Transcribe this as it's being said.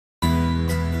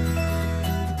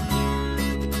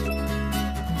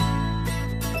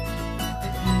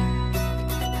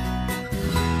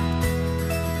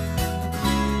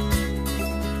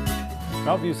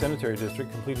Mountview Sanitary District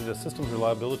completed a systems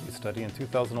reliability study in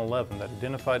 2011 that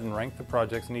identified and ranked the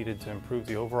projects needed to improve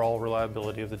the overall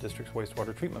reliability of the district's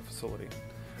wastewater treatment facility.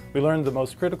 We learned the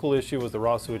most critical issue was the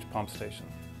raw sewage pump station.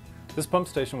 This pump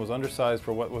station was undersized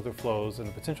for wet weather flows, and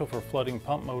the potential for flooding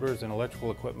pump motors and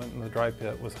electrical equipment in the dry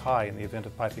pit was high in the event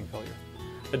of piping failure.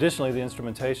 Additionally, the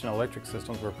instrumentation and electric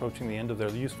systems were approaching the end of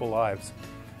their useful lives,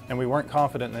 and we weren't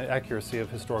confident in the accuracy of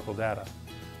historical data.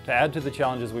 To add to the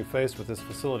challenges we faced with this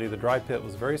facility, the dry pit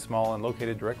was very small and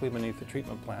located directly beneath the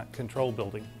treatment plant control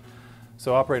building,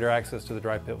 so operator access to the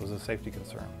dry pit was a safety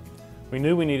concern. We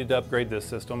knew we needed to upgrade this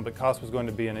system, but cost was going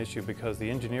to be an issue because the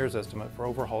engineer's estimate for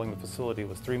overhauling the facility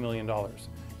was $3 million.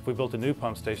 If we built a new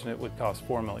pump station, it would cost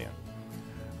 $4 million.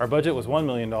 Our budget was $1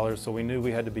 million, so we knew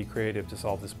we had to be creative to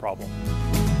solve this problem.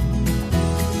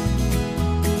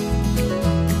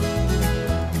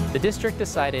 The district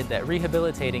decided that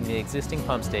rehabilitating the existing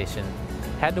pump station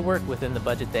had to work within the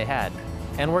budget they had,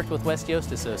 and worked with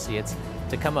Yost Associates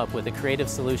to come up with a creative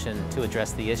solution to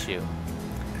address the issue.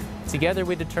 Together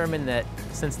we determined that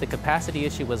since the capacity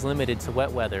issue was limited to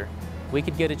wet weather, we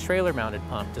could get a trailer-mounted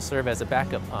pump to serve as a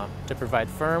backup pump to provide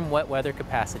firm wet weather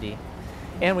capacity,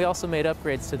 and we also made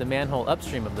upgrades to the manhole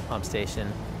upstream of the pump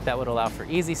station that would allow for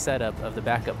easy setup of the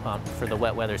backup pump for the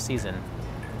wet weather season.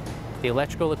 The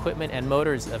electrical equipment and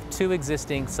motors of 2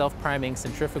 existing self-priming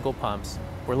centrifugal pumps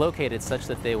were located such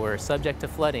that they were subject to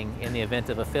flooding in the event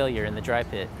of a failure in the dry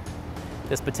pit.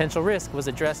 This potential risk was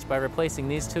addressed by replacing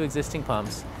these 2 existing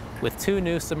pumps with 2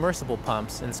 new submersible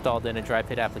pumps installed in a dry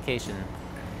pit application.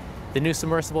 The new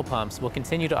submersible pumps will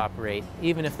continue to operate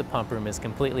even if the pump room is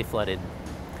completely flooded.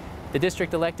 The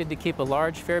district elected to keep a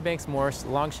large Fairbanks-Morse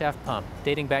long shaft pump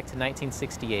dating back to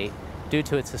 1968 due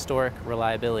to its historic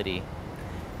reliability.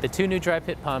 The 2 new dry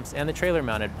pit pumps and the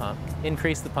trailer-mounted pump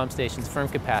increased the pump station's firm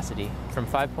capacity from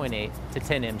 5.8 to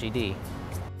 10 MGD.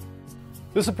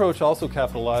 This approach also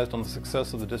capitalized on the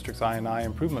success of the district's I&I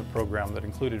improvement program that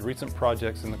included recent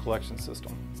projects in the collection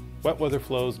system. Wet weather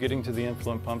flows getting to the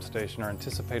Influent pump station are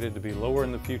anticipated to be lower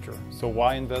in the future, so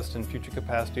why invest in future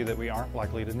capacity that we aren't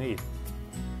likely to need?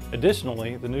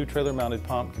 Additionally, the new trailer-mounted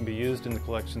pump can be used in the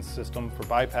collection system for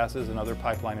bypasses and other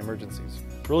pipeline emergencies,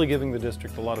 really giving the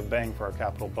district a lot of bang for our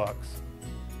capital bucks.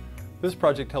 This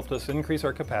project helped us increase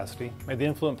our capacity, made the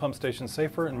Influent pump station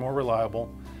safer and more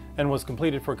reliable, and was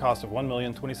completed for a cost of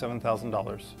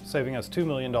 $1,027,000, saving us $2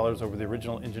 million over the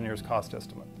original engineer's cost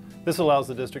estimate. This allows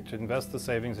the district to invest the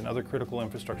savings in other critical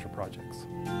infrastructure projects.